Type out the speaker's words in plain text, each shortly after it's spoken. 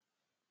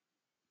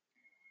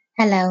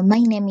Hello, my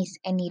name is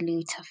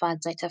Enilu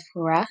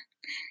Tafadzatafura.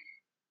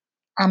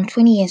 I'm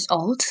 20 years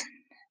old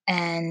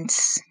and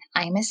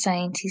I'm a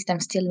scientist. I'm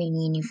still in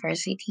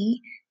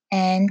university.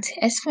 And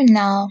as for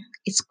now,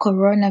 it's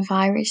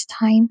coronavirus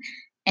time.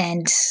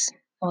 And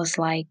I was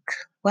like,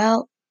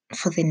 well,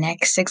 for the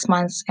next 6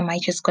 months, am I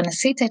just going to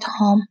sit at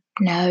home?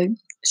 No.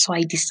 So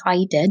I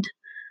decided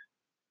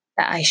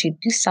that I should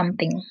do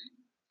something.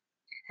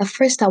 At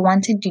first, I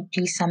wanted to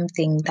do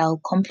something that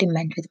will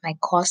complement with my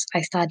course. I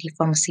studied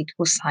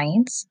pharmaceutical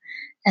science.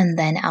 And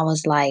then I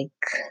was like,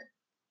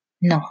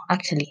 no,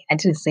 actually, I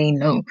didn't say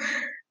no.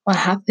 What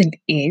happened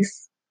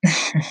is,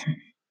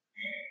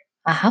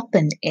 what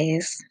happened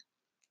is,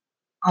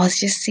 I was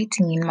just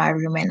sitting in my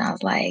room and I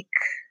was like,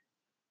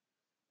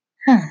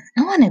 I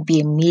want to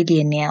be a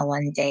millionaire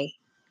one day.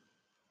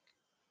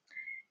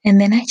 And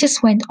then I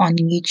just went on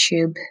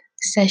YouTube,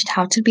 searched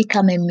how to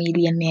become a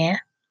millionaire.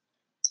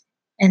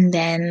 And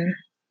then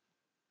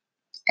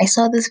I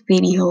saw this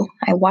video,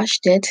 I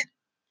watched it,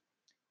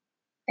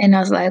 and I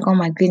was like, oh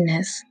my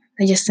goodness,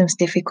 that just seems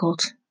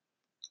difficult.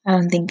 I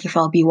don't think if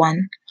I'll be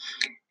one.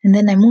 And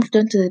then I moved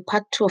on to the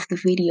part two of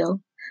the video.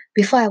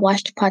 Before I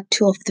watched part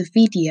two of the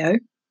video,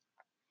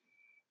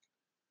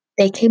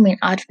 there came an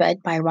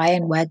advert by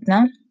Ryan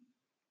Wagner.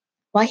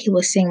 What he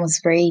was saying was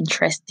very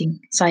interesting,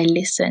 so I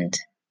listened.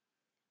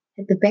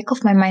 At the back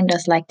of my mind, I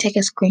was like, take a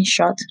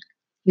screenshot,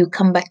 you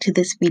come back to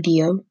this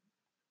video,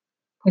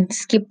 and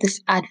skip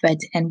this advert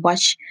and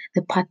watch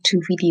the part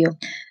two video.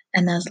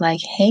 And I was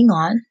like, hang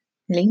on,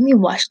 let me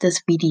watch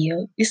this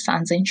video. This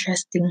sounds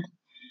interesting.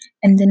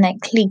 And then I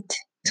clicked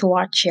to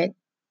watch it.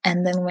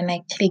 And then when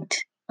I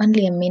clicked,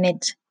 only a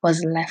minute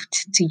was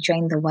left to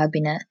join the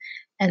webinar.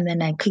 And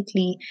then I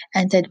quickly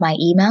entered my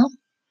email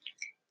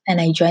and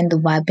I joined the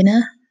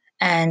webinar.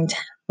 And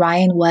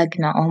Ryan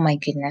Wagner, oh my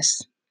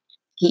goodness,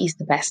 he is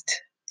the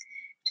best.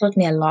 Taught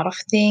me a lot of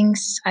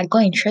things. I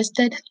got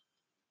interested,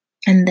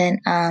 and then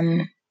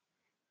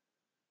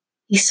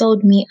he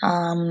sold me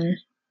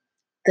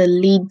the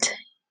lead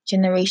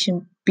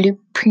generation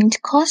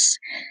blueprint course.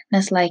 And I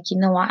was like, you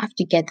know what, I have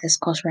to get this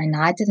course right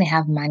now. I didn't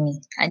have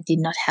money. I did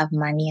not have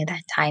money at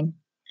that time,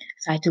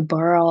 so I had to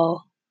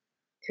borrow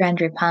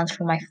 £300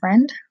 from my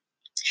friend.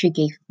 She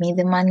gave me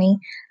the money.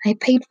 I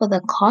paid for the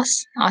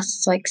course. I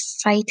was so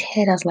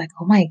excited. I was like,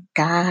 oh my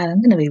God,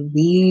 I'm gonna be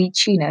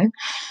rich.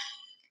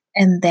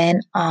 And then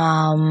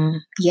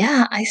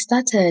yeah, I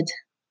started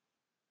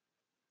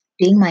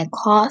doing my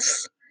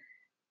course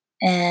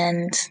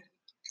and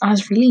I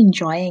was really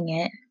enjoying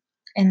it.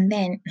 And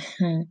then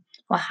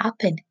what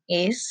happened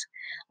is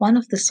one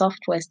of the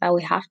softwares that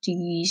we have to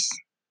use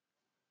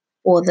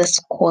for this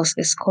course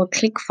is called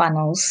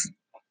ClickFunnels.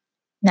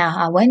 Now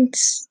I wanted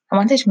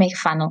to make a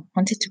funnel,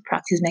 wanted to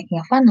practice making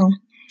a funnel.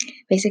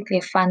 Basically,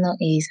 a funnel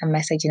is a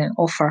message and an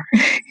offer.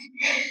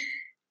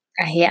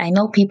 I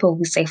know people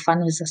who say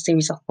funnel is a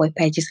series of web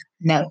pages.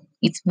 No,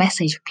 it's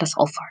message plus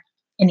offer.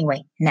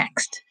 Anyway,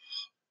 next.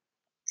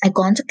 I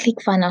go on to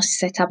ClickFunnels to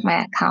set up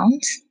my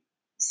account,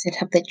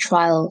 set up the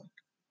trial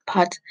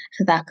part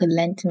so that I could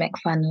learn to make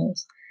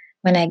funnels.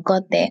 When I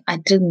got there, I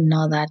didn't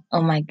know that,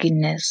 oh my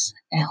goodness,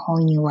 a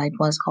whole new world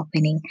was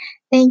opening.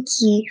 Thank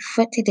you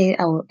for today.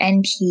 I will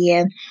end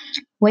here.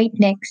 Wait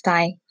next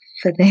time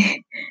for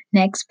the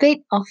next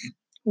bit of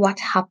what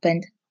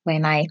happened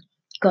when I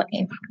got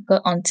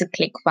onto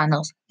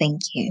ClickFunnels.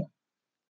 Thank you.